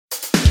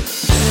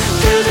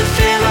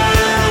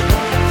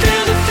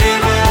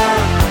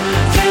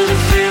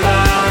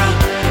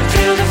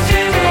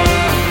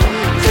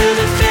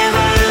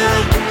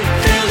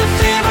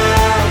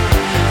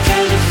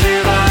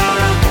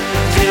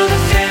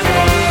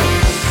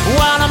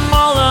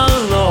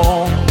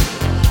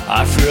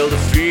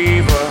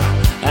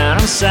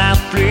said,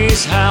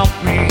 please help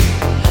me.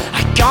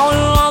 I call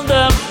you on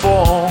the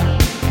phone,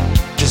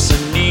 'cause I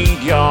need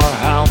your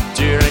help,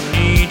 dear, I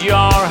need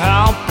your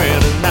help.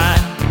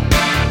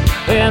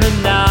 In the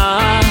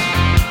night,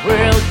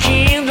 we'll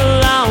keep the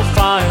loud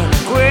fire,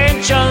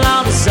 quench your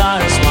loud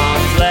desires,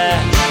 one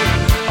flash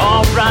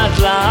of bright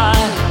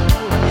light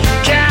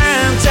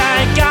can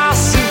take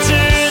us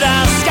into the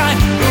sky.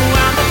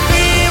 When the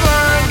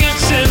fever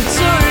gets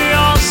into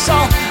your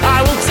soul, I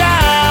will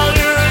tell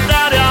you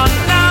that you're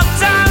not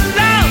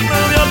alone.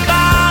 Move your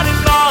body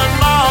more and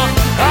more,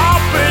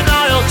 open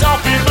all your top,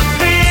 feel the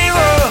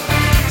fever,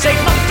 take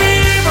my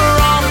fever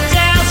on the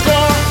dance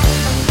floor.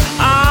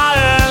 I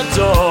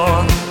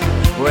adore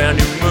when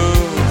you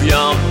move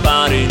your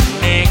body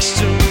next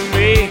to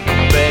me,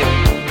 baby,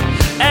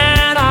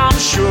 and I'm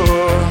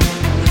sure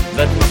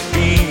that my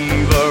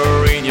fever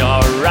in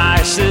your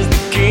eyes is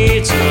the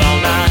key to all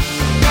night.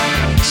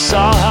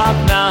 So hot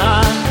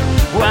now,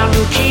 when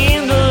you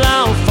kindle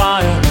loud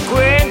fire,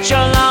 quench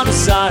your loud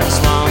desires,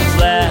 one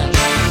flash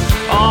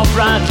of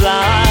bright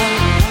light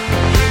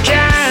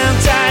can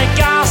take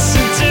us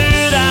into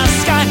the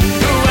sky.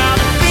 When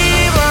the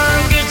fever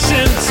gets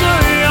into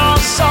your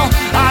soul,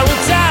 I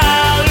will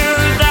tell you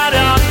that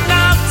you're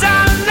not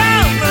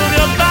alone. Move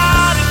your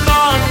body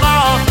more and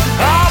more,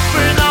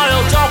 open all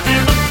your top,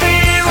 feel the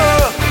fever,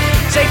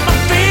 take my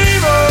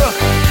fever,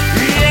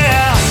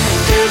 yeah.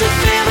 Feel the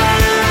fever,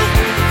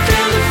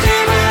 feel the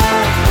fever,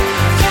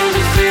 feel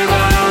the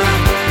fever,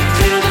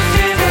 feel the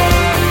fever,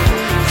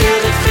 feel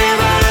the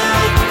fever,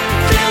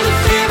 feel the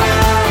fever,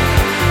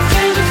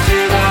 feel the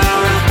fever,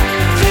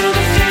 feel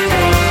the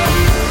fever,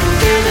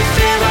 feel the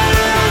fever.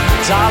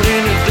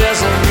 Darling, it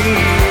doesn't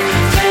mean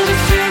feel the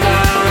fever.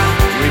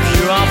 With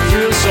you I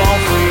feel so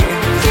free.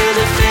 Feel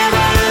the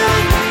fever.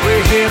 We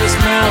hear this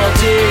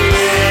melody.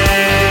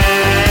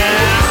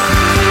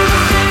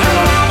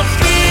 When the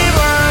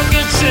fever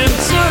gets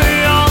into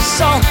your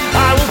soul,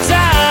 I will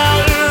tell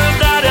you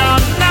that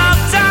you're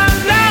not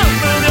alone.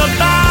 Move your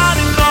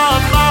body more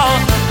and more,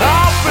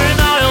 open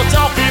all your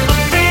top, feel the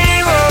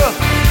fever,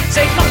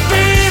 take my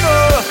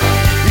fever,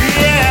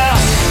 yeah.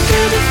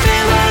 Feel the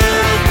fever,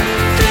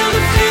 feel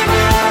the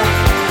fever,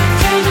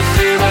 feel the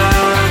fever,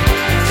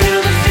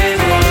 feel the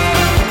fever,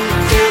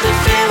 feel the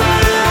fever,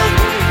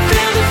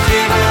 feel the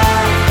fever,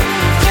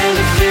 feel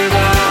the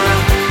fever,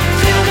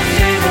 feel the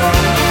fever,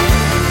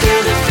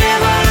 feel the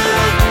fever.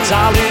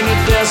 Darling,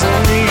 it doesn't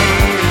mean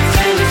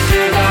feel the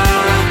fever.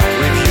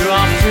 With you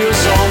I feel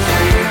so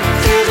free.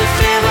 Feel the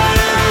fever.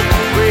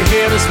 We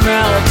hear this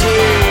melody.